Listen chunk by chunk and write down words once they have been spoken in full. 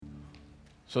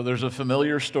So there's a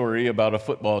familiar story about a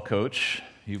football coach.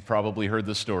 You've probably heard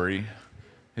the story.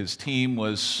 His team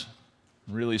was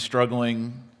really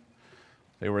struggling.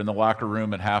 They were in the locker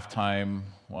room at halftime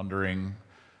wondering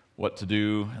what to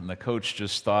do, and the coach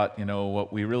just thought,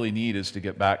 what we really need is to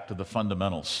get back to the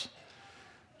fundamentals.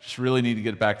 Just really need to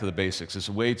get back to the basics. It's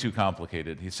way too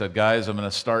complicated. He said, guys, I'm going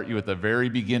to start you at the very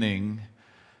beginning.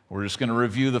 We're just going to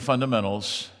review the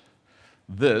fundamentals.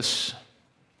 This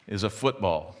is a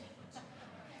football.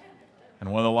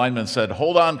 And one of the linemen said,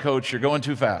 hold on, coach, you're going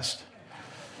too fast.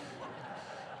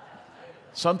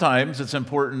 Sometimes it's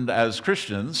important as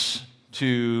Christians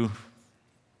to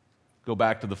go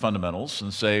back to the fundamentals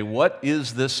and say, what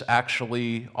is this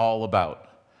actually all about?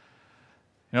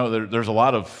 There's a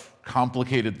lot of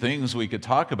complicated things we could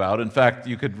talk about. In fact,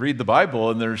 you could read the Bible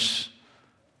and there's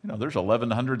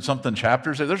 1,100 something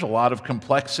chapters. There's a lot of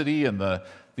complexity in the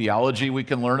theology we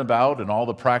can learn about and all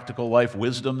the practical life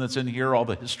wisdom that's in here, all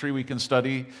the history we can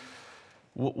study.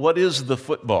 What is the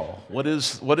football? What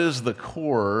is the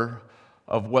core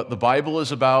of what the Bible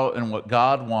is about and what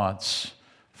God wants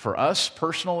for us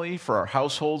personally, for our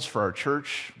households, for our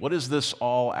church? What is this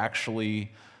all actually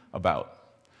about?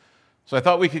 So I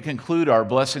thought we could conclude our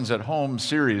Blessings at Home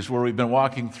series where we've been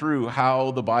walking through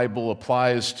how the Bible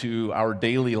applies to our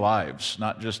daily lives,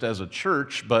 not just as a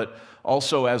church, but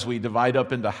also as we divide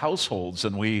up into households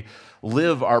and we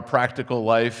live our practical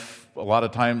life a lot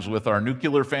of times with our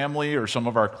nuclear family or some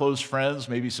of our close friends,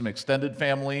 maybe some extended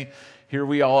family. Here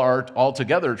we all are all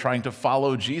together trying to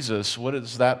follow Jesus. What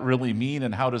does that really mean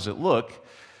and how does it look?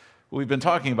 We've been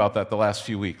talking about that the last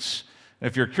few weeks.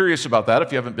 If you're curious about that,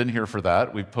 if you haven't been here for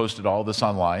that, we've posted all this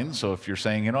online. So if you're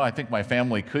saying, I think my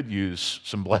family could use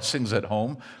some blessings at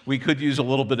home, we could use a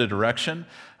little bit of direction,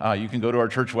 you can go to our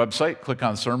church website, click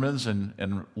on sermons,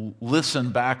 and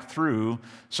listen back through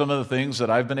some of the things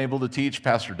that I've been able to teach,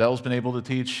 Pastor Dell's been able to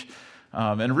teach.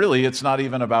 And really, it's not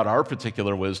even about our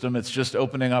particular wisdom. It's just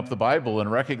opening up the Bible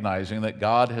and recognizing that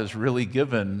God has really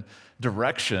given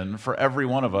direction for every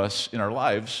one of us in our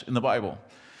lives in the Bible.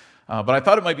 But I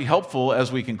thought it might be helpful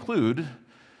as we conclude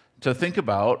to think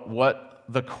about what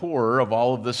the core of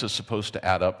all of this is supposed to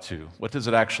add up to. What does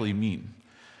it actually mean?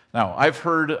 Now, I've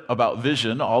heard about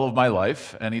vision all of my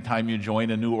life. Anytime you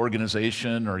join a new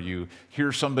organization or you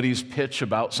hear somebody's pitch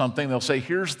about something, they'll say,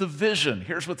 here's the vision.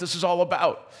 Here's what this is all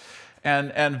about.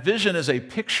 And vision is a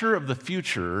picture of the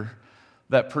future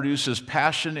that produces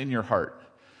passion in your heart.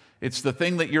 It's the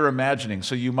thing that you're imagining.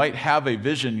 So you might have a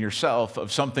vision yourself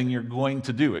of something you're going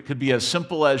to do. It could be as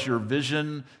simple as your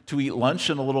vision to eat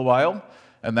lunch in a little while,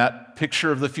 and that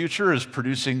picture of the future is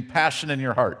producing passion in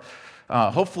your heart.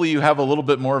 Hopefully you have a little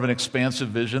bit more of an expansive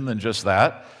vision than just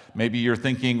that. Maybe you're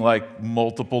thinking like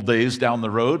multiple days down the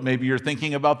road. Maybe you're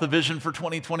thinking about the vision for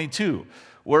 2022.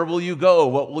 Where will you go?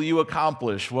 What will you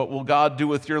accomplish? What will God do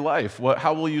with your life?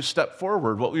 How will you step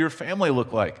forward? What will your family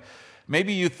look like?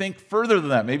 Maybe you think further than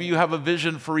that. Maybe you have a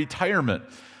vision for retirement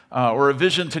or a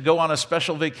vision to go on a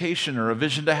special vacation or a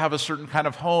vision to have a certain kind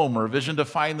of home or a vision to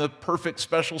find the perfect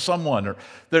special someone. Or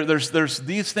there's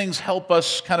these things help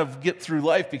us kind of get through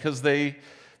life because they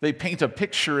paint a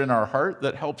picture in our heart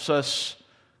that helps us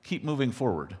keep moving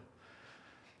forward.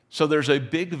 So there's a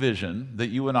big vision that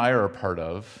you and I are a part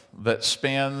of that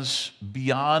spans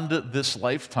beyond this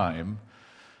lifetime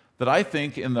that I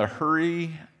think in the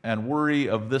hurry and worry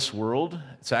of this world,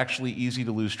 it's actually easy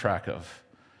to lose track of.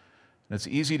 And it's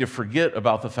easy to forget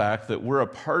about the fact that we're a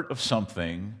part of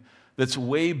something that's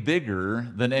way bigger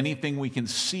than anything we can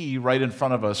see right in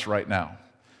front of us right now.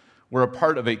 We're a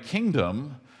part of a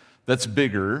kingdom that's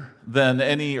bigger than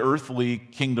any earthly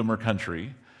kingdom or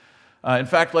country. In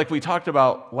fact, like we talked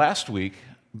about last week,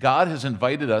 God has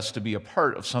invited us to be a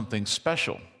part of something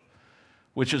special,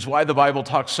 which is why the Bible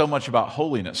talks so much about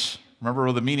holiness.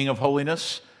 Remember the meaning of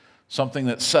holiness? Something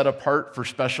that's set apart for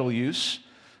special use.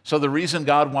 So the reason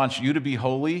God wants you to be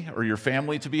holy, or your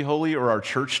family to be holy, or our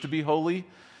church to be holy,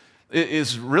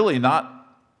 is really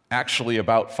not actually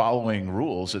about following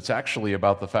rules. It's actually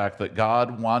about the fact that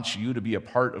God wants you to be a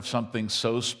part of something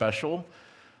so special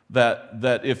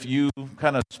that if you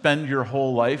kind of spend your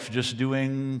whole life just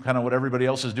doing kind of what everybody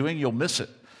else is doing, you'll miss it.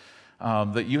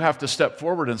 That you have to step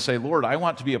forward and say, Lord, I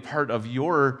want to be a part of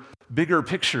your bigger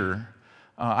picture.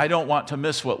 I don't want to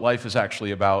miss what life is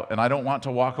actually about, and I don't want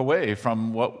to walk away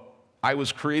from what I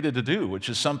was created to do, which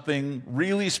is something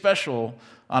really special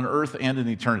on earth and in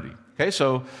eternity. Okay,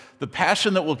 so the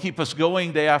passion that will keep us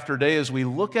going day after day as we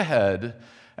look ahead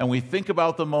and we think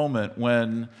about the moment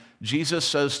when Jesus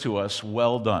says to us,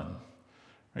 well done.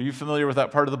 Are you familiar with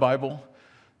that part of the Bible?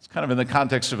 It's kind of in the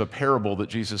context of a parable that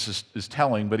Jesus is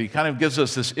telling, but he kind of gives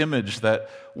us this image that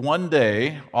one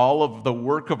day all of the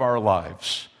work of our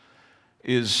lives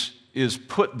is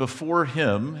put before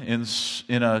him in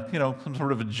a, some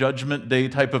sort of a judgment day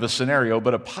type of a scenario,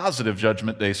 but a positive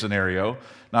judgment day scenario,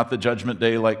 not the judgment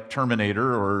day like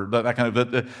Terminator or that kind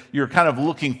of, but you're kind of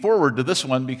looking forward to this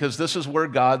one because this is where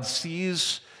God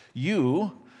sees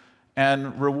you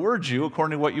and rewards you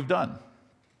according to what you've done.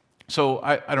 So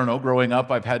I don't know, growing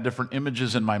up, I've had different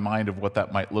images in my mind of what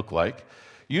that might look like.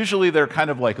 Usually they're kind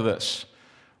of like this,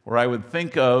 where I would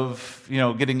think of,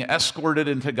 getting escorted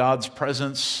into God's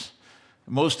presence.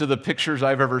 Most of the pictures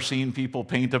I've ever seen people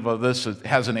paint of this, it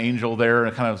has an angel there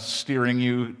and kind of steering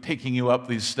you, taking you up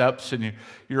these steps, and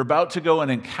you're about to go and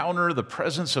encounter the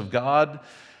presence of God.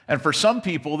 And for some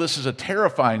people, this is a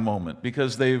terrifying moment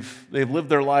because they've lived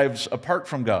their lives apart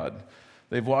from God.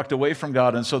 They've walked away from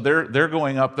God, and so they're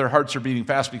going up, their hearts are beating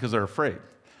fast because they're afraid.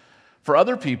 For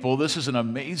other people, this is an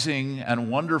amazing and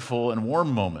wonderful and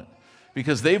warm moment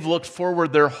because they've looked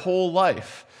forward their whole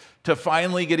life to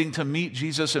finally getting to meet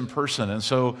Jesus in person. And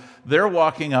so they're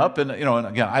walking up, and and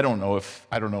again, I don't know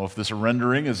if this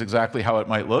rendering is exactly how it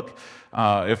might look.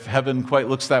 If heaven quite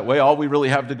looks that way, all we really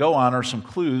have to go on are some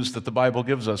clues that the Bible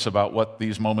gives us about what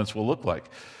these moments will look like.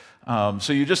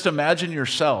 So you just imagine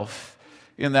yourself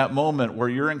in that moment where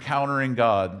you're encountering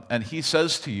God, and he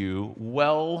says to you,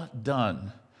 "Well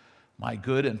done, my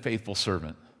good and faithful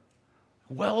servant.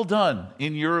 Well done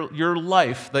in your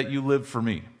life that you lived for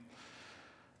me."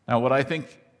 Now, what I think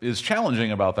is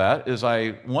challenging about that is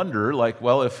I wonder,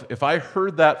 if I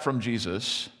heard that from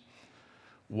Jesus,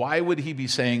 why would he be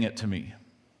saying it to me?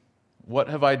 What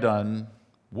have I done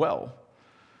well?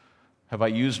 Have I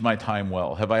used my time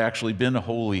well? Have I actually been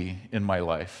holy in my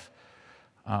life?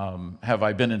 Have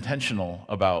I been intentional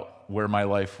about where my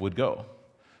life would go?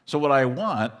 So what I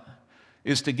want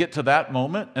is to get to that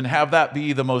moment and have that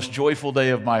be the most joyful day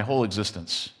of my whole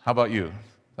existence. How about you?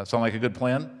 That sound like a good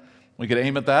plan? We could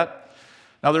aim at that?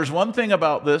 Now, there's one thing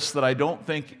about this that I don't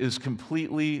think is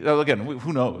completely, again,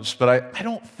 who knows, but I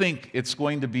don't think it's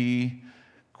going to be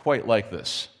quite like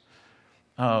this.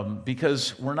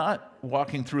 Because we're not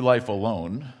walking through life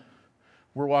alone.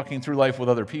 We're walking through life with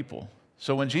other people.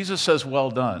 So when Jesus says, "Well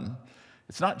done,"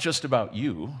 it's not just about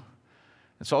you.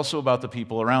 It's also about the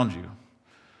people around you.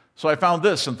 So I found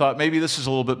this and thought maybe this is a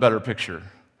little bit better picture,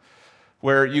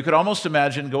 where you could almost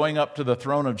imagine going up to the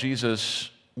throne of Jesus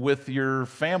with your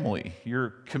family,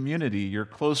 your community, your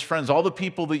close friends, all the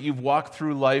people that you've walked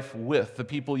through life with, the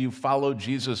people you've followed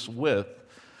Jesus with.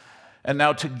 And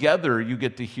now together you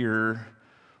get to hear,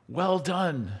 "Well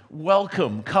done,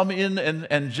 welcome, come in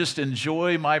and just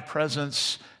enjoy my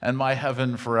presence and my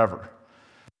heaven forever."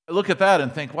 I look at that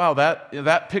and think, wow,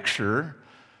 that picture,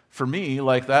 for me,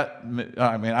 like that,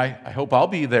 I hope I'll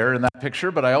be there in that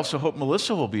picture, but I also hope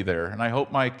Melissa will be there, and I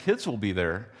hope my kids will be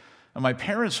there, and my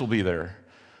parents will be there.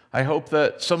 I hope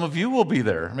that some of you will be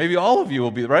there. Maybe all of you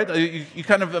will be, right? You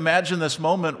kind of imagine this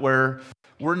moment where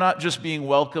we're not just being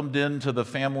welcomed into the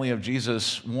family of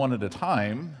Jesus one at a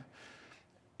time.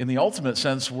 In the ultimate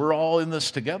sense, we're all in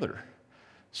this together.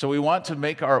 So we want to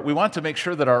make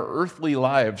sure that our earthly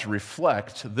lives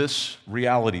reflect this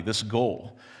reality, this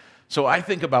goal. So I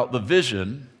think about the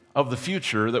vision of the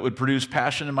future that would produce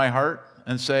passion in my heart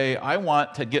and say, I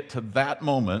want to get to that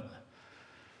moment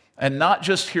and not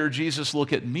just hear Jesus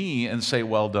look at me and say,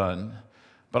 "Well done,"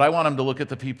 but I want him to look at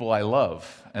the people I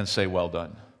love and say, "Well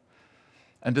done."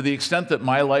 And to the extent that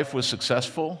my life was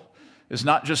successful, is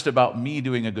not just about me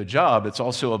doing a good job, it's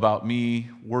also about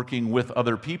me working with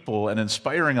other people and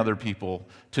inspiring other people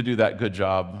to do that good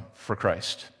job for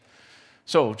Christ.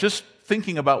 So just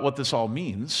thinking about what this all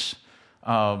means,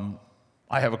 I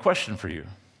have a question for you.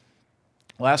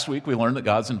 Last week we learned that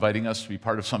God's inviting us to be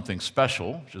part of something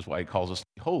special, which is why he calls us to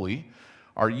be holy.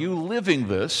 Are you living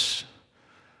this,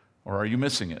 or are you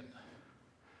missing it?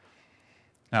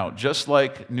 Now, just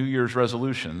like New Year's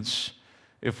resolutions,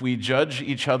 if we judge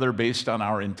each other based on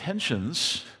our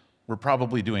intentions, we're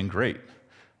probably doing great,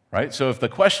 right? So if the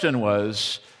question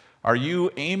was, are you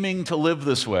aiming to live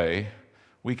this way,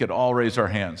 we could all raise our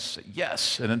hands, say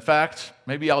yes. And in fact,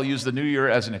 maybe I'll use the new year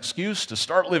as an excuse to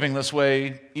start living this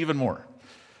way even more.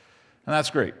 And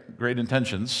that's great, great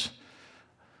intentions.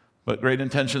 But great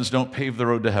intentions don't pave the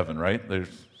road to heaven, right? There's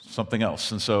something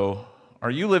else. And so, are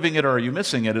you living it or are you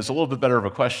missing it is a little bit better of a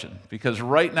question. Because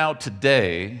right now,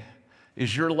 today,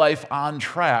 is your life on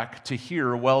track to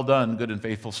hear, "Well done, good and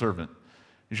faithful servant"?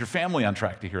 Is your family on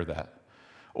track to hear that?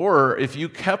 Or if you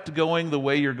kept going the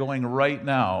way you're going right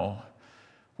now,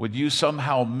 would you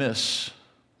somehow miss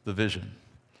the vision,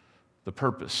 the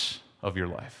purpose of your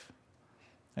life?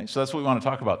 Okay, so that's what we want to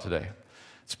talk about today.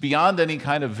 It's beyond any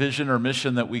kind of vision or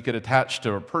mission that we could attach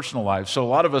to our personal lives. So a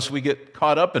lot of us, we get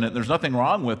caught up in it. There's nothing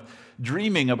wrong with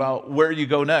dreaming about where you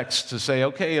go next, to say,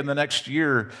 okay, in the next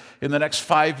year, in the next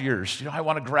 5 years, I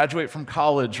want to graduate from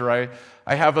college, or I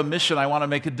have a mission, I want to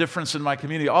make a difference in my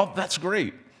community. All that's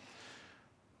great.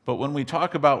 But when we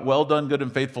talk about well done, good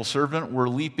and faithful servant, we're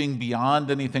leaping beyond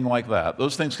anything like that.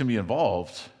 Those things can be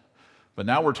involved, but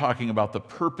now we're talking about the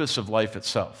purpose of life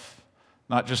itself.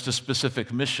 Not just a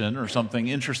specific mission or something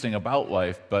interesting about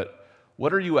life, but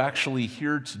what are you actually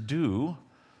here to do,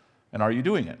 and are you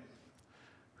doing it?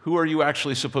 Who are you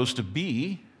actually supposed to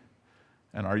be,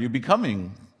 and are you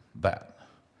becoming that?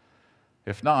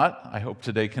 If not, I hope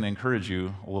today can encourage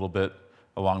you a little bit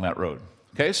along that road.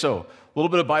 Okay, so a little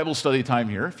bit of Bible study time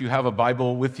here. If you have a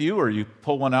Bible with you, or you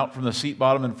pull one out from the seat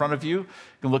bottom in front of you, you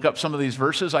can look up some of these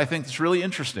verses. I think it's really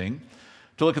interesting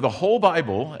to look at the whole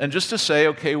Bible and just to say,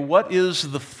 okay, what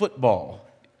is the football?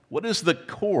 What is the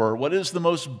core? What is the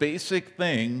most basic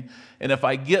thing? And if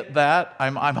I get that,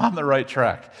 I'm on the right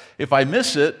track. If I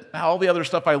miss it, all the other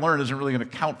stuff I learned isn't really going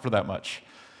to count for that much.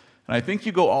 And I think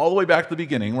you go all the way back to the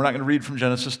beginning. We're not going to read from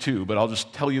Genesis 2, but I'll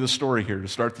just tell you the story here to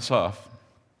start this off.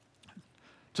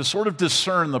 To sort of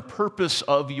discern the purpose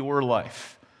of your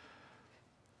life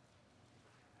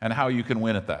and how you can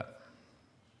win at that.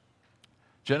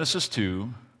 Genesis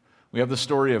 2, we have the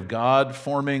story of God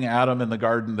forming Adam in the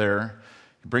garden there.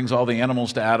 He brings all the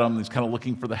animals to Adam. He's kind of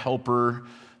looking for the helper.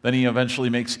 Then he eventually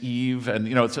makes Eve. And,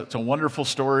 it's a wonderful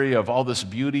story of all this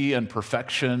beauty and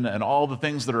perfection and all the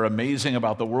things that are amazing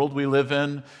about the world we live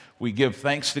in. We give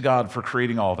thanks to God for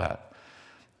creating all that.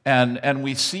 And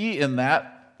we see in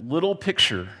that little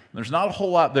picture, there's not a whole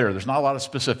lot there. There's not a lot of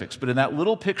specifics. But in that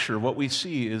little picture, what we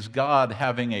see is God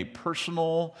having a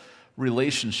personal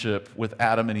relationship with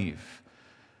Adam and Eve.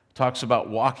 It talks about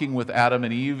walking with Adam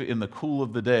and Eve in the cool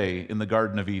of the day in the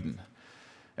Garden of Eden.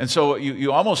 And so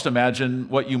you almost imagine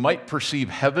what you might perceive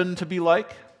heaven to be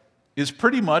like is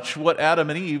pretty much what Adam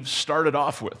and Eve started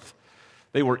off with.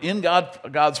 They were in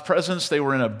God's presence. They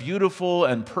were in a beautiful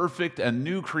and perfect and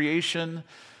new creation.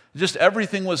 Just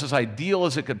everything was as ideal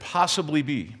as it could possibly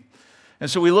be. And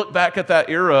so we look back at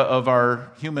that era of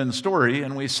our human story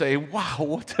and we say,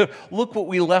 wow, look what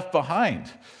we left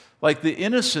behind. Like the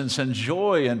innocence and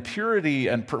joy and purity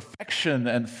and perfection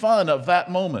and fun of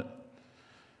that moment.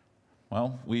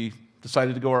 Well, we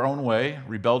decided to go our own way,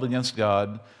 rebelled against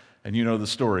God, and you know the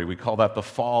story. We call that the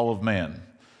fall of man,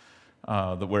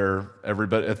 where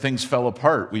things fell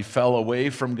apart. We fell away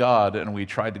from God and we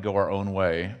tried to go our own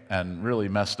way and really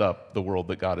messed up the world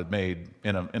that God had made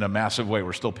in a massive way.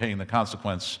 We're still paying the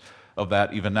consequence of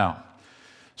that even now.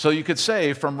 So you could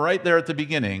say from right there at the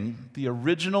beginning, the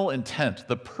original intent,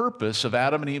 the purpose of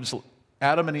Adam and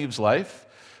Eve's life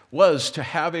was to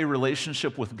have a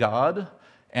relationship with God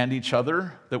and each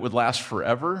other that would last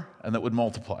forever and that would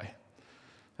multiply.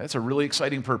 That's a really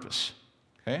exciting purpose,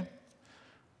 okay?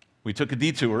 We took a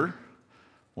detour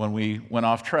when we went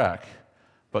off track,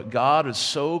 but God is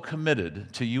so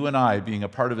committed to you and I being a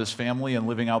part of His family and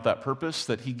living out that purpose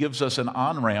that He gives us an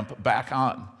on-ramp back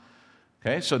on.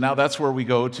 Okay, so now that's where we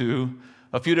go to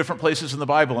a few different places in the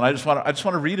Bible, and I just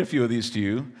want to read a few of these to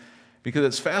you because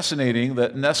it's fascinating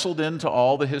that nestled into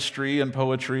all the history and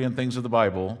poetry and things of the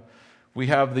Bible, we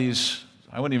have these,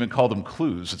 I wouldn't even call them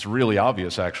clues, it's really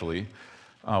obvious actually,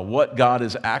 what God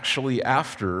is actually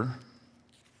after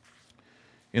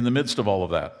in the midst of all of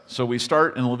that. So we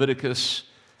start in Leviticus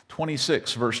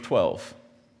 26, verse 12.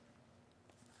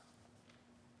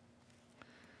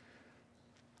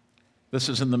 This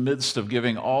is in the midst of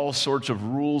giving all sorts of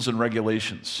rules and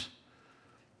regulations.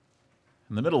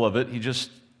 In the middle of it, he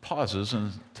just pauses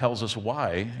and tells us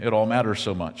why it all matters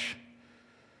so much.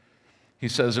 He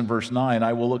says in verse 9,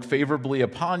 I will look favorably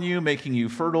upon you, making you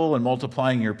fertile and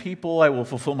multiplying your people. I will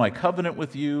fulfill my covenant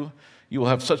with you. You will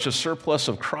have such a surplus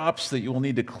of crops that you will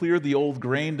need to clear the old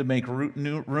grain to make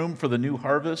room for the new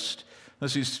harvest.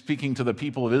 This he's speaking to the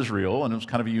people of Israel, and it was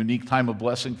kind of a unique time of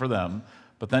blessing for them.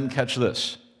 But then catch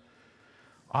this.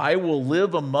 I will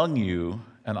live among you,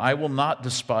 and I will not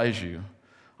despise you.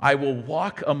 I will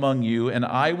walk among you, and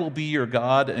I will be your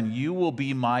God, and you will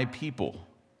be my people.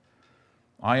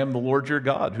 I am the Lord your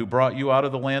God, who brought you out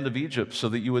of the land of Egypt so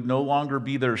that you would no longer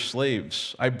be their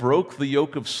slaves. I broke the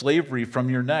yoke of slavery from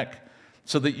your neck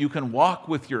so that you can walk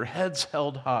with your heads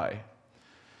held high.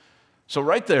 So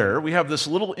right there, we have this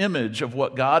little image of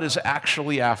what God is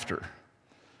actually after,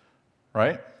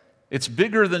 right? It's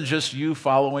bigger than just you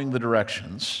following the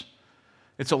directions.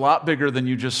 It's a lot bigger than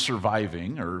you just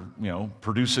surviving or,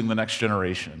 producing the next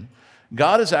generation.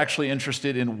 God is actually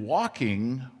interested in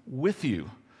walking with you.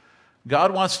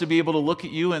 God wants to be able to look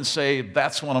at you and say,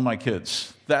 that's one of my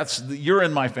kids. You're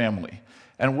in my family.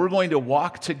 And we're going to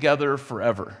walk together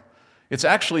forever. It's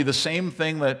actually the same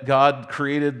thing that God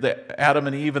created Adam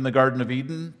and Eve in the Garden of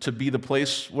Eden to be the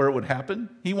place where it would happen.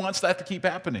 He wants that to keep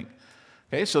happening.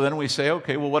 Okay, so then we say,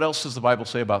 okay, well, what else does the Bible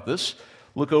say about this?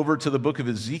 Look over to the book of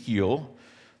Ezekiel.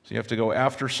 So you have to go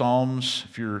after Psalms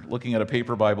if you're looking at a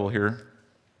paper Bible here.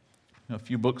 A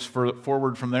few books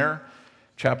forward from there,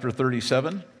 chapter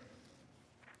 37.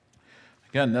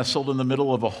 Again, nestled in the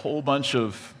middle of a whole bunch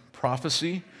of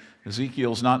prophecy.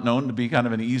 Ezekiel's not known to be kind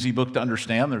of an easy book to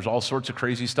understand. There's all sorts of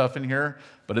crazy stuff in here.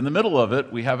 But in the middle of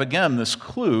it, we have, again, this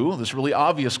clue, this really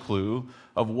obvious clue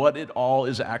of what it all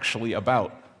is actually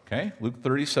about. Okay?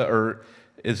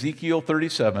 Ezekiel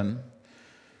 37,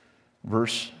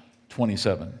 verse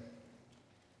 27.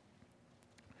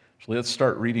 So let's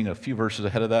start reading a few verses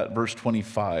ahead of that. Verse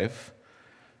 25.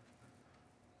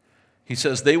 He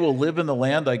says, "They will live in the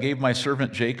land I gave my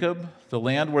servant Jacob, the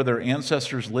land where their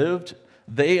ancestors lived.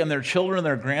 They and their children and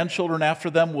their grandchildren after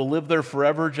them will live there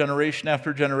forever, generation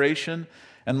after generation.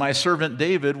 And my servant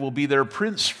David will be their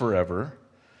prince forever.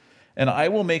 And I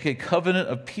will make a covenant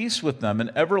of peace with them,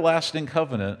 an everlasting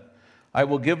covenant. I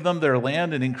will give them their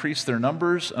land and increase their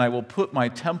numbers, and I will put my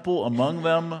temple among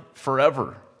them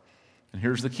forever." And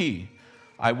here's the key.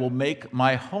 "I will make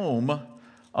my home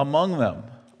among them.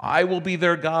 I will be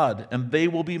their God, and they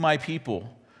will be my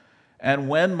people. And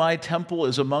when my temple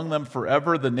is among them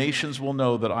forever, the nations will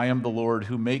know that I am the Lord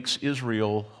who makes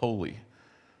Israel holy."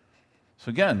 So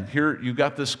again, here you've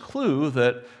got this clue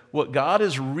that what God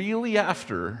is really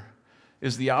after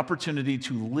is the opportunity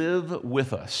to live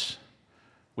with us,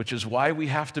 which is why we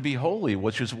have to be holy,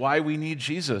 which is why we need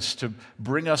Jesus to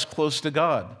bring us close to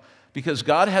God. Because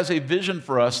God has a vision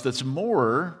for us that's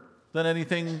more than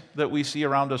anything that we see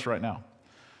around us right now.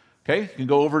 Okay, you can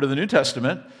go over to the New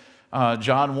Testament.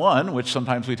 John 1, which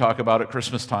sometimes we talk about at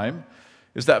Christmas time,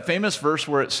 is that famous verse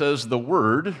where it says the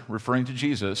Word, referring to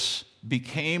Jesus,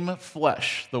 became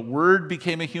flesh. The Word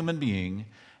became a human being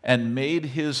and made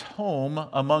his home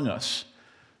among us.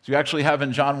 So you actually have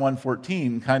in John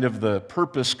 1:14 kind of the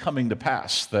purpose coming to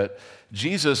pass, that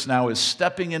Jesus now is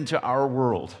stepping into our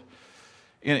world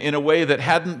in a way that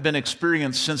hadn't been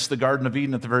experienced since the Garden of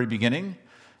Eden at the very beginning.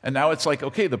 And now it's like,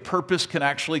 okay, the purpose can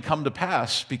actually come to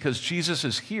pass because Jesus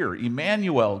is here.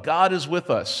 Emmanuel, God is with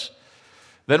us.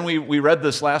 Then we read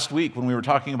this last week when we were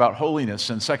talking about holiness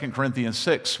in 2 Corinthians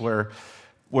 6, where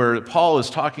Paul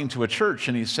is talking to a church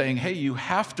and he's saying, hey, you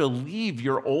have to leave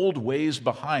your old ways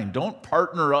behind. Don't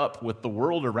partner up with the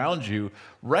world around you.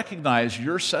 Recognize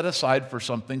you're set aside for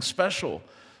something special.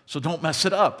 So don't mess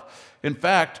it up. In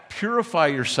fact, purify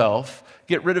yourself.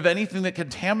 Get rid of anything that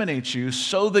contaminates you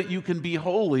so that you can be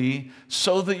holy,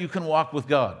 so that you can walk with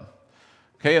God.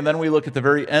 Okay, and then we look at the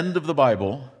very end of the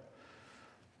Bible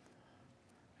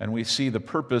and we see the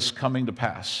purpose coming to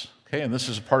pass. Okay, and this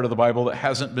is a part of the Bible that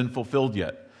hasn't been fulfilled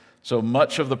yet. So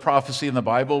much of the prophecy in the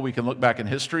Bible, we can look back in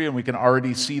history and we can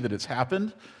already see that it's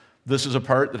happened. This is a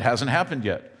part that hasn't happened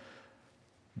yet.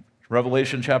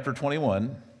 Revelation chapter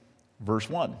 21, verse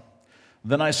 1.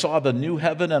 "Then I saw the new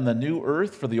heaven and the new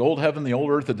earth, for the old heaven, the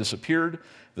old earth had disappeared.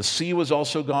 The sea was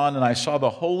also gone, and I saw the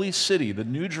holy city, the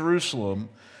new Jerusalem,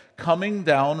 coming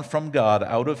down from God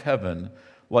out of heaven,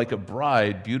 like a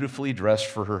bride beautifully dressed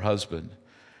for her husband.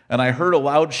 And I heard a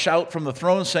loud shout from the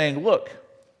throne saying, 'Look.'"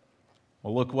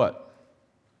 Well, look what?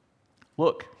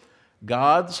 Look,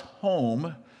 God's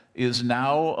home is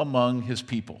now among his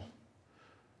people.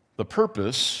 The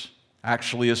purpose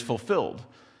actually is fulfilled.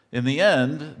 In the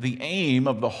end, the aim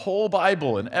of the whole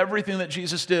Bible and everything that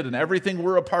Jesus did and everything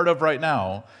we're a part of right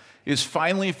now is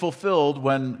finally fulfilled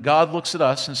when God looks at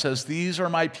us and says, "These are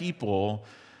my people."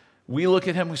 We look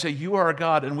at him, we say, "You are our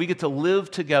God," and we get to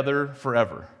live together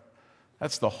forever.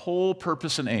 That's the whole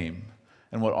purpose and aim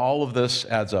and what all of this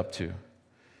adds up to.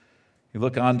 You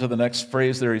look on to the next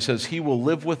phrase there. He says, "He will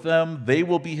live with them. They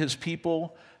will be his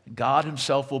people. God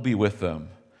himself will be with them.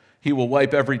 He will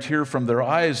wipe every tear from their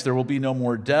eyes. There will be no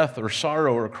more death or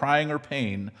sorrow or crying or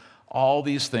pain. All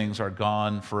these things are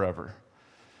gone forever."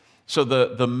 So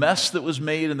the mess that was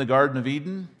made in the Garden of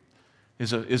Eden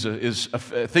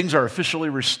things are officially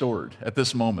restored at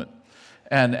this moment.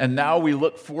 And now we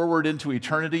look forward into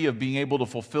eternity of being able to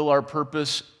fulfill our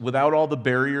purpose without all the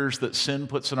barriers that sin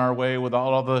puts in our way,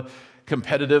 without all the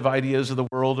competitive ideas of the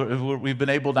world. We've been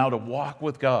able now to walk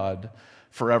with God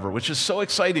forever, which is so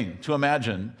exciting to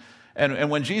imagine. And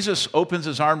when Jesus opens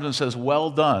his arms and says, "Well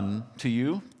done" to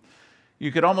you,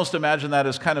 you could almost imagine that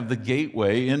as kind of the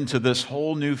gateway into this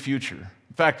whole new future.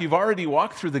 In fact, you've already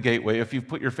walked through the gateway if you've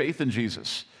put your faith in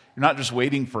Jesus. You're not just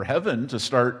waiting for heaven to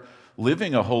start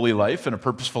living a holy life and a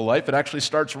purposeful life, it actually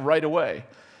starts right away.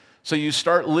 So you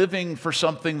start living for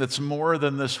something that's more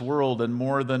than this world and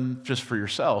more than just for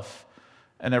yourself,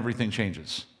 and everything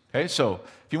changes. Okay, so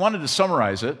if you wanted to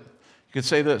summarize it, you could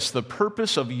say this: the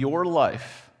purpose of your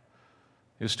life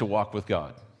is to walk with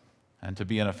God and to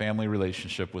be in a family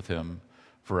relationship with Him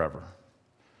forever.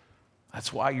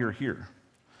 That's why you're here.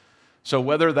 So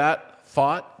whether that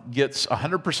thought gets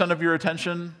 100% of your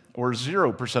attention or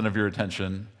 0% of your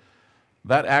attention,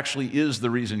 that actually is the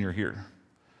reason you're here.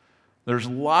 There's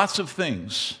lots of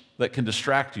things that can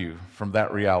distract you from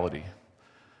that reality.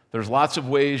 There's lots of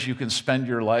ways you can spend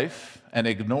your life and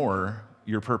ignore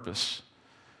your purpose.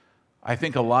 I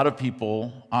think a lot of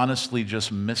people honestly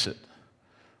just miss it.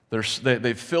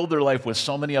 They've filled their life with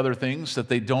so many other things that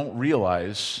they don't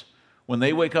realize when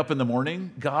they wake up in the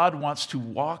morning, God wants to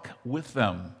walk with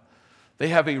them. They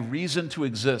have a reason to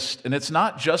exist. And it's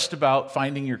not just about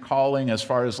finding your calling as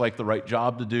far as like the right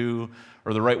job to do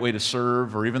or the right way to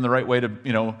serve or even the right way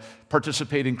to,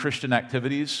 participate in Christian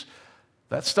activities.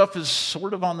 That stuff is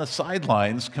sort of on the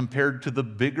sidelines compared to the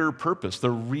bigger purpose.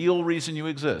 The real reason you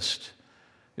exist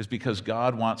is because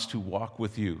God wants to walk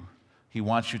with you. He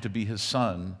wants you to be His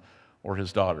son or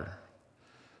His daughter.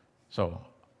 So,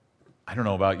 I don't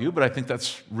know about you, but I think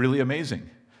that's really amazing.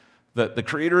 That the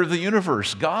creator of the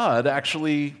universe, God,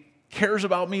 actually cares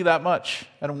about me that much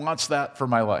and wants that for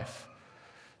my life.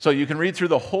 So you can read through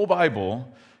the whole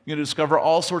Bible, you can discover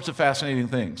all sorts of fascinating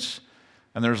things.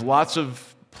 And there's lots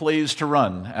of plays to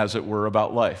run, as it were,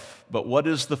 about life. But what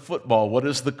is the football? What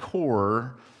is the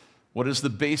core? What is the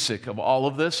basic of all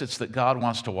of this? It's that God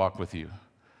wants to walk with you.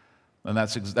 And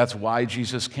that's why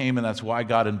Jesus came, and that's why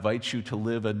God invites you to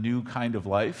live a new kind of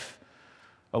life,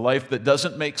 a life that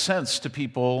doesn't make sense to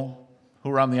people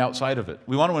who are on the outside of it.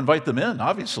 We want to invite them in,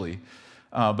 obviously,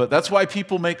 but that's why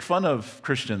people make fun of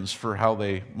Christians for how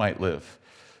they might live.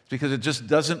 It's because it just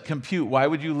doesn't compute. Why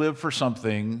would you live for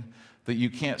something that you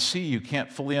can't see, you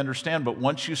can't fully understand? But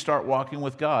once you start walking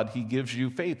with God, He gives you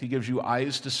faith. He gives you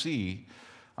eyes to see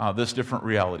this different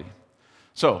reality.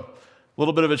 So, a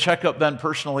little bit of a checkup then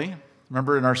personally.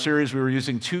 Remember in our series we were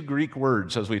using 2 Greek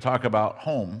words as we talk about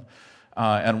home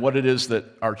and what it is that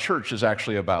our church is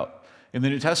actually about. In the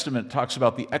New Testament, it talks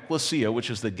about the ecclesia, which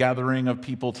is the gathering of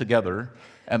people together,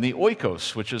 and the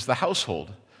oikos, which is the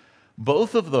household.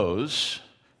 Both of those,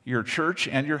 your church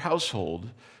and your household,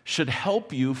 should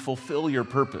help you fulfill your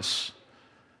purpose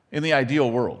in the ideal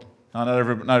world. Now,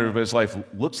 not everybody's life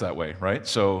looks that way, right?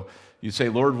 So you say,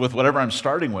 Lord, with whatever I'm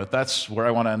starting with, that's where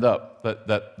I want to end up.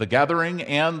 That the gathering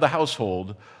and the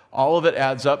household, all of it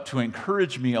adds up to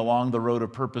encourage me along the road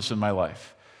of purpose in my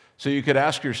life. So you could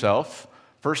ask yourself,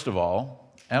 first of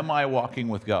all, am I walking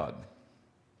with God?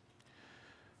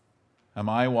 Am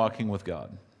I walking with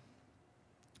God?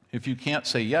 If you can't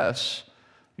say yes,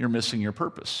 you're missing your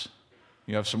purpose.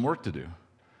 You have some work to do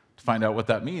to find out what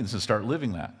that means and start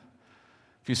living that.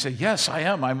 If you say, yes, I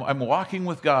am. I'm walking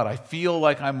with God. I feel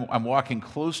like I'm walking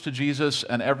close to Jesus,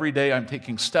 and every day I'm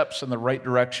taking steps in the right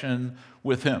direction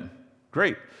with Him.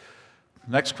 Great.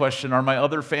 Next question, are my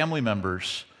other family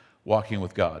members walking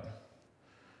with God?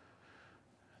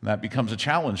 And that becomes a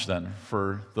challenge then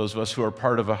for those of us who are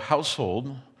part of a household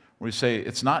where we say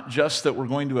it's not just that we're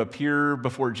going to appear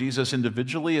before Jesus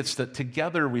individually, it's that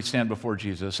together we stand before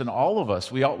Jesus. And all of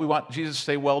us, we want Jesus to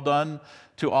say well done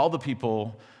to all the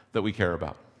people that we care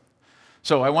about.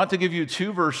 So I want to give you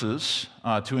 2 verses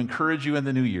to encourage you in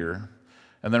the new year,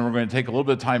 and then we're going to take a little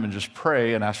bit of time and just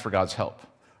pray and ask for God's help.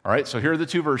 All right, so here are the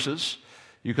 2 verses.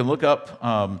 You can look up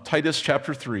Titus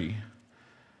chapter 3.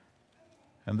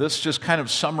 And this just kind of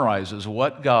summarizes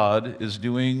what God is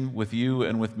doing with you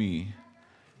and with me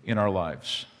in our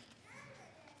lives.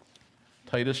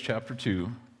 Titus chapter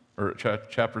 2, or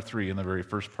chapter 3 in the very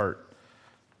first part.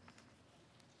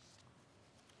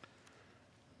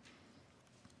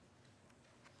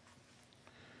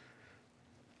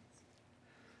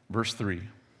 Verse 3.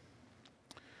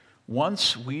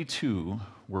 Once we too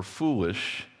were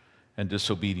foolish and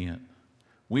disobedient.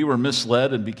 We were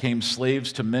misled and became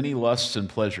slaves to many lusts and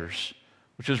pleasures,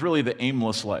 which is really the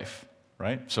aimless life,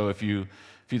 right? So if you'd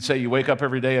say you wake up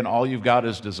every day and all you've got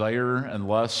is desire and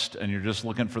lust and you're just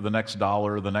looking for the next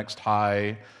dollar, the next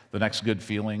high, the next good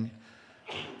feeling,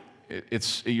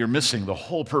 you're missing the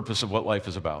whole purpose of what life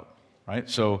is about, right?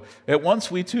 So at once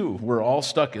we too were all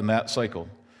stuck in that cycle.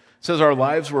 It says our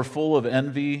lives were full of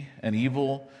envy and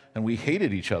evil and we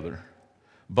hated each other.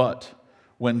 But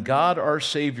when God, our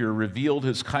Savior, revealed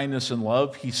His kindness and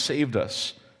love, He saved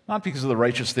us, not because of the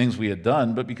righteous things we had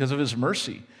done, but because of His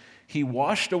mercy. He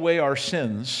washed away our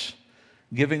sins,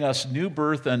 giving us new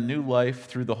birth and new life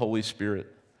through the Holy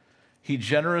Spirit. He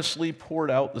generously poured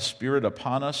out the Spirit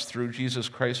upon us through Jesus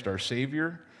Christ our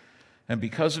Savior, and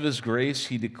because of his grace,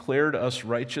 he declared us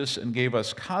righteous and gave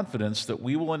us confidence that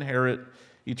we will inherit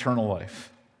eternal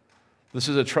life. This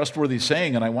is a trustworthy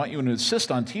saying, and I want you to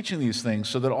insist on teaching these things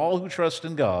so that all who trust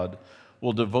in God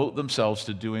will devote themselves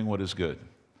to doing what is good.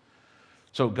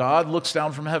 So God looks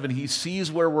down from heaven. He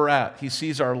sees where we're at. He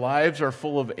sees our lives are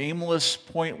full of aimless,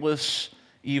 pointless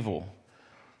evil.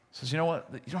 He says, you know what?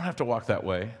 You don't have to walk that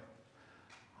way.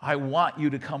 I want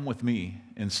you to come with me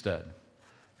instead.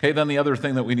 Okay, then the other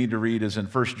thing that we need to read is in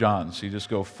 1 John. So you just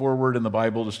go forward in the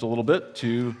Bible just a little bit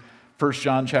to 1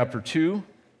 John chapter 2.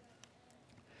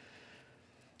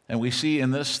 And we see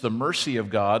in this the mercy of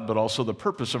God, but also the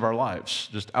purpose of our lives,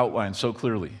 just outlined so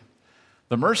clearly.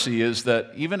 The mercy is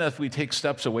that even if we take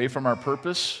steps away from our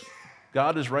purpose,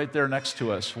 God is right there next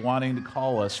to us, wanting to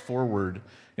call us forward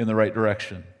in the right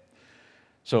direction.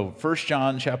 So 1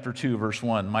 John chapter 2, verse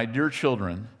 1, "My dear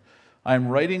children, I am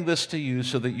writing this to you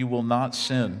so that you will not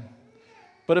sin.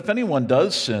 But if anyone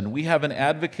does sin, we have an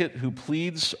advocate who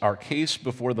pleads our case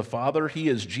before the Father. He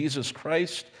is Jesus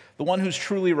Christ, the one who's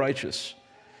truly righteous.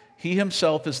 He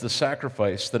himself is the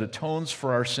sacrifice that atones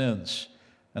for our sins,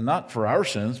 and not for our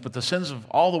sins, but the sins of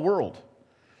all the world.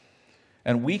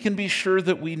 And we can be sure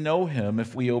that we know him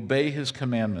if we obey his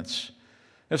commandments.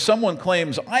 If someone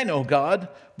claims, 'I know God,'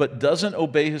 but doesn't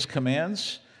obey his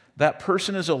commands, that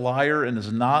person is a liar and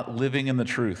is not living in the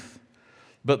truth.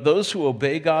 But those who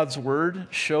obey God's word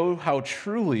show how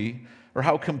truly or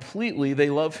how completely they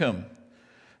love him.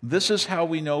 This is how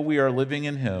we know we are living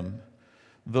in him.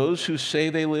 Those who say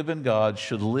they live in God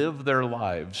should live their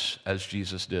lives as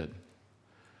Jesus did."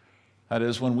 That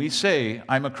is, when we say,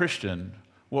 "I'm a Christian,"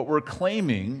 what we're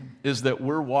claiming is that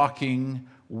we're walking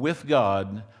with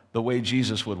God the way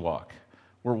Jesus would walk.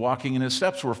 We're walking in his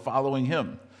steps. We're following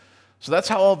him. So that's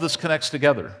how all this connects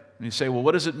together. And you say, well,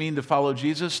 what does it mean to follow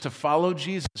Jesus? To follow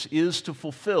Jesus is to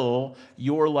fulfill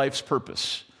your life's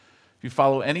purpose. If you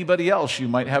follow anybody else, you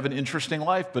might have an interesting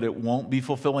life, but it won't be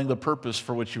fulfilling the purpose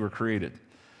for which you were created.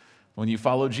 When you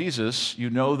follow Jesus, you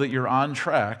know that you're on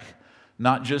track,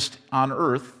 not just on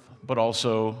earth, but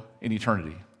also in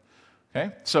eternity.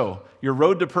 Okay? So your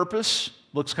road to purpose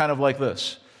looks kind of like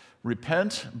this.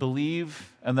 Repent,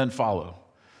 believe, and then follow.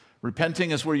 Repenting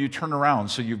is where you turn around.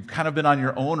 So you've kind of been on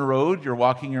your own road, you're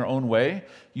walking your own way.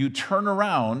 You turn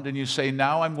around and you say,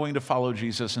 now I'm going to follow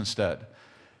Jesus instead.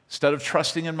 Instead of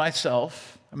trusting in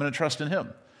myself, I'm going to trust in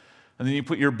him. And then you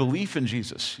put your belief in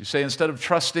Jesus. You say, instead of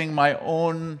trusting my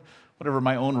own,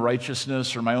 my own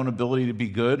righteousness or my own ability to be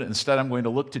good, instead I'm going to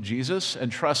look to Jesus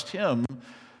and trust him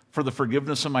for the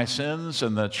forgiveness of my sins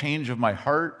and the change of my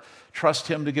heart. Trust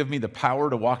him to give me the power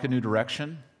to walk a new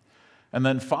direction. And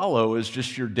then follow is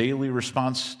just your daily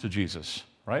response to Jesus,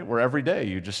 right? Where every day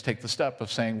you just take the step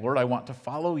of saying, Lord, I want to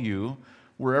follow you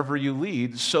wherever you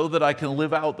lead so that I can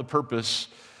live out the purpose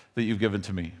that you've given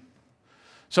to me.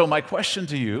 So my question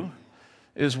to you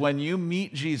is, when you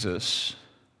meet Jesus,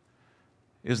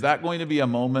 is that going to be a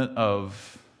moment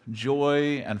of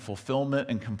joy and fulfillment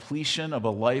and completion of a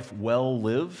life well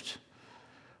lived?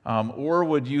 Or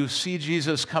would you see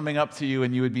Jesus coming up to you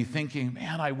and you would be thinking,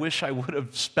 man, I wish I would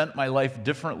have spent my life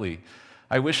differently.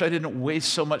 I wish I didn't waste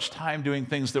so much time doing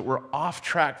things that were off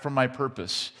track from my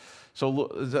purpose. So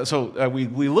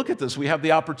we look at this. We have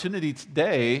the opportunity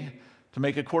today to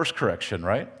make a course correction,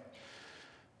 right?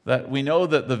 That we know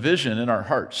that the vision in our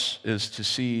hearts is to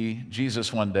see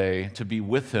Jesus one day, to be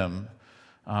with him,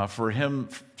 for him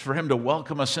to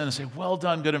welcome us in and say, well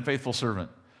done, good and faithful servant.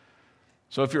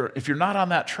 So if you're not on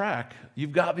that track,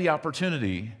 you've got the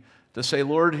opportunity to say,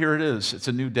 Lord, here it is. It's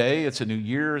a new day, it's a new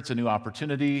year, it's a new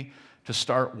opportunity to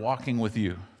start walking with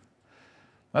you.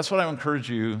 That's what I encourage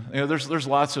you. There's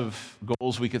lots of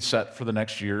goals we could set for the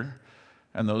next year,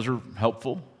 and those are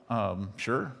helpful.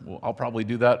 Sure, well, I'll probably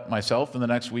do that myself in the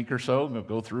next week or so. I'll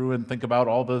go through and think about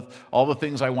all the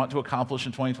things I want to accomplish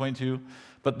in 2022.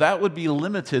 But that would be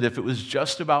limited if it was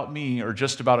just about me or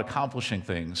just about accomplishing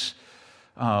things.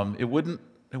 It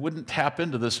wouldn't tap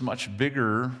into this much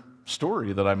bigger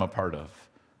story that I'm a part of.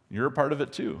 You're a part of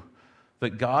it too.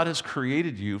 That God has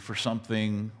created you for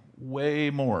something way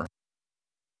more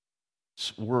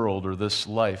this world or this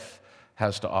life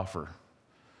has to offer.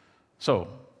 So,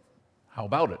 how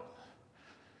about it?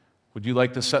 Would you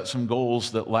like to set some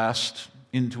goals that last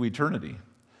into eternity?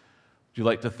 Would you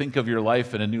like to think of your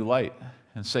life in a new light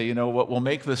and say, you know, what will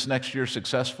make this next year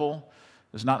successful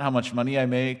is not how much money I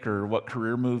make or what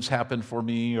career moves happen for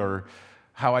me or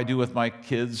how I do with my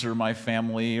kids or my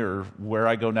family or where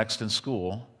I go next in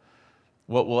school.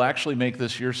 What will actually make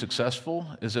this year successful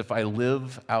is if I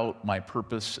live out my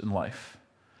purpose in life.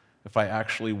 if I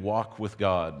actually walk with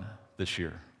God this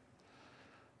year?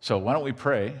 So why don't we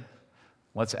pray?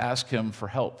 Let's ask him for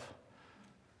help.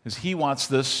 Because he wants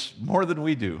this more than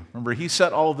we do. Remember, he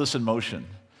set all of this in motion.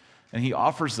 And he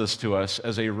offers this to us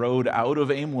as a road out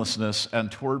of aimlessness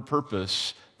and toward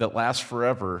purpose that lasts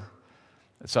forever.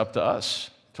 It's up to us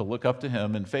to look up to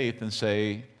him in faith and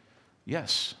say,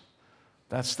 yes,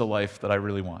 that's the life that I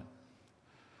really want.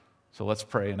 So let's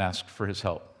pray and ask for his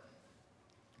help.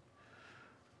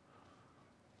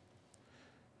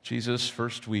 Jesus,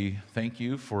 first we thank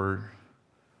you for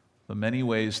the many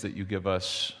ways that you give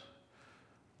us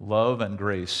love and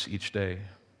grace each day.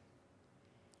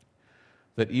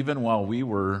 That even while we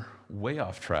were way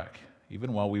off track,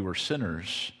 even while we were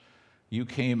sinners, you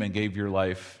came and gave your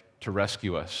life to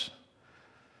rescue us.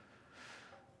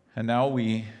 And now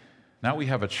we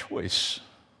have a choice.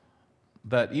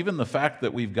 That even the fact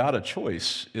that we've got a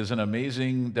choice is an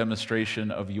amazing demonstration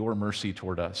of your mercy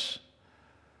toward us.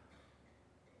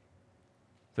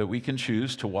 That we can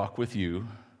choose to walk with you,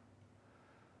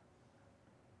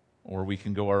 or we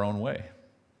can go our own way.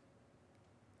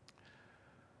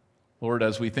 Lord,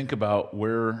 as we think about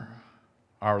where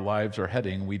our lives are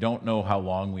heading, we don't know how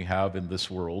long we have in this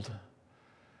world.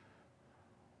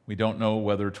 We don't know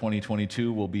whether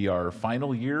 2022 will be our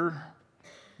final year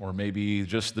or maybe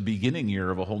just the beginning year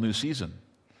of a whole new season.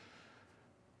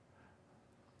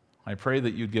 I pray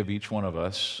that you'd give each one of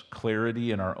us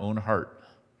clarity in our own heart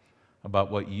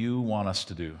about what you want us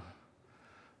to do,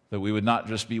 that we would not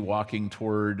just be walking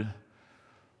toward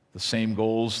the same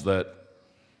goals that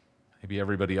maybe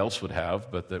everybody else would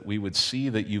have, but that we would see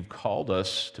that you've called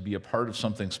us to be a part of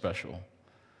something special.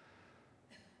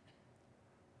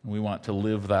 We want to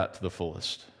live that to the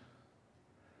fullest.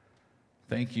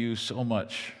 Thank you so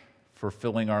much for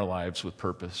filling our lives with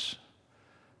purpose,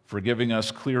 for giving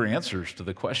us clear answers to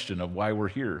the question of why we're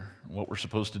here, what we're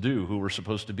supposed to do, who we're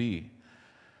supposed to be.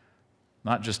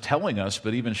 Not just telling us,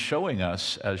 but even showing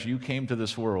us as you came to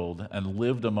this world and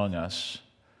lived among us,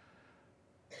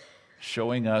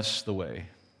 showing us the way.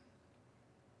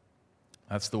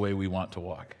 That's the way we want to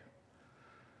walk.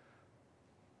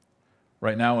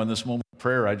 Right now, in this moment of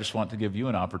prayer, I just want to give you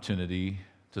an opportunity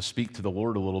to speak to the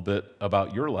Lord a little bit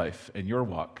about your life and your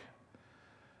walk.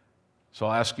 So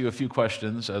I'll ask you a few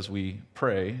questions as we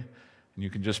pray, and you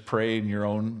can just pray in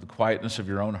the quietness of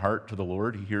your own heart to the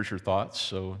Lord. He hears your thoughts,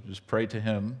 so just pray to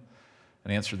him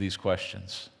and answer these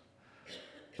questions.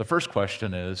 The first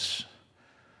question is,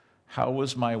 how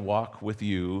was my walk with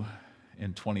you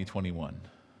in 2021?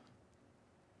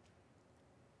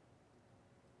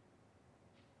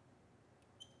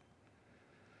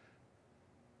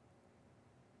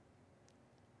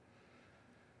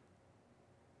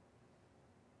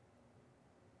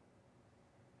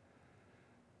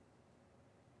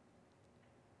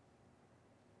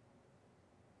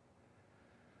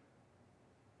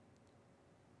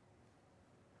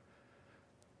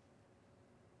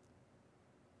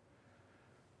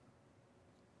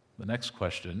 The next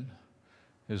question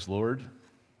is, Lord,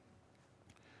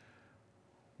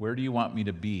 where do you want me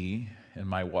to be in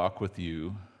my walk with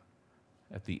you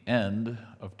at the end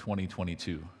of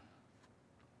 2022?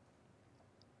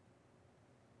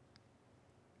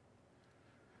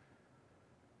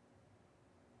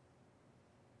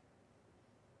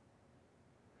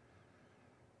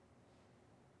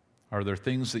 Are there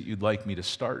things that you'd like me to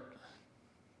start?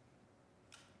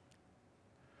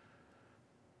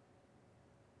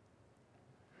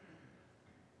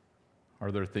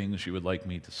 Are there things you would like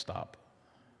me to stop?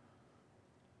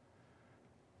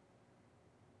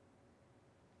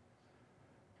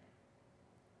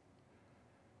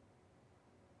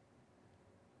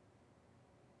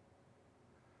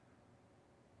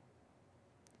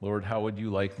 Lord, how would you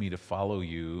like me to follow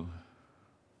you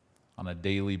on a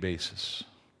daily basis?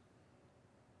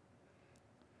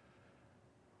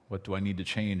 What do I need to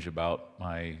change about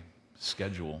my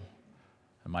schedule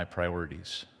and my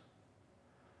priorities?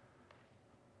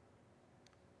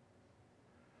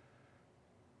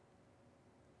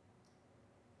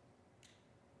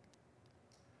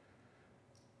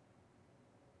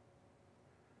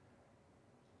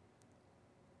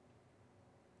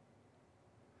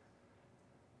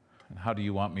 And how do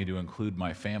you want me to include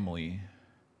my family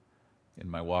in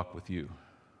my walk with you?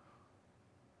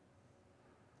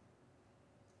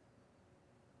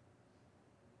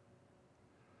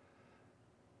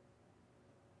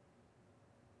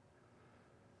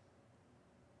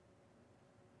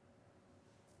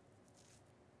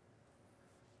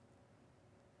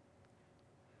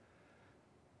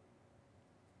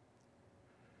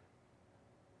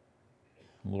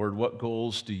 Lord, what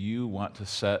goals do you want to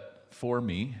set for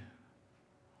me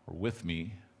or with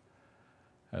me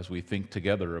as we think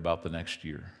together about the next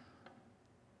year.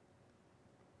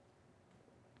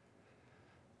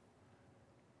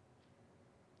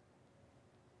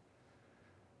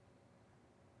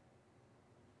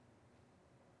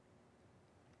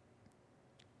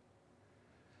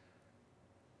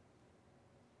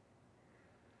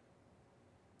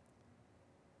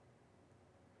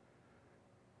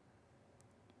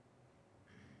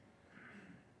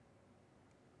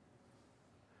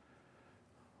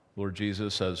 Lord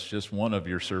Jesus, as just one of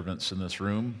your servants in this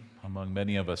room, among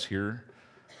many of us here,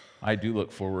 I do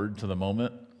look forward to the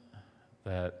moment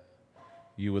that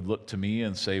you would look to me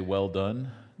and say, "Well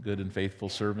done, good and faithful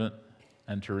servant,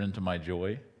 enter into my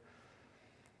joy."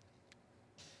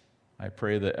 I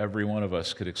pray that every one of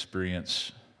us could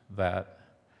experience that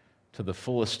to the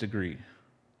fullest degree.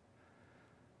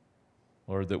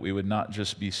 Lord, that we would not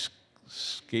just be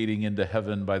skating into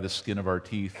heaven by the skin of our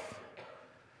teeth,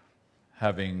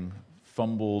 having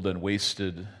fumbled and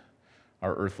wasted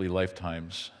our earthly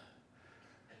lifetimes,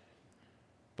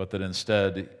 but that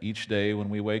instead, each day when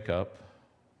we wake up,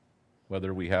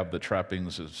 whether we have the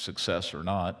trappings of success or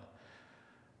not,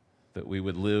 that we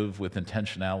would live with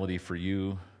intentionality for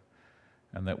you,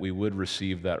 and that we would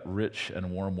receive that rich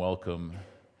and warm welcome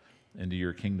into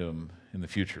your kingdom in the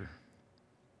future.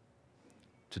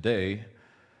 Today,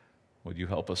 would you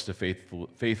help us to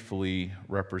faithfully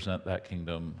represent that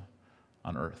kingdom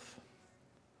on earth?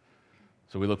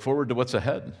 So we look forward to what's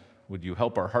ahead. Would you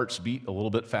help our hearts beat a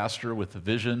little bit faster with the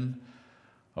vision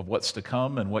of what's to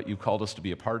come and what you called us to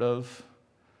be a part of?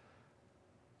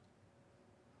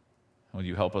 Would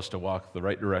you help us to walk the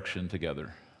right direction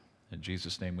together? In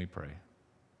Jesus' name we pray.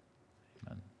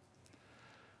 Amen.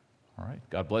 All right.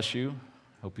 God bless you.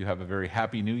 Hope you have a very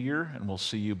happy new year, and we'll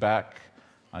see you back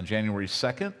on January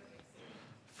 2nd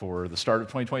for the start of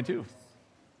 2022.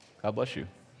 God bless you.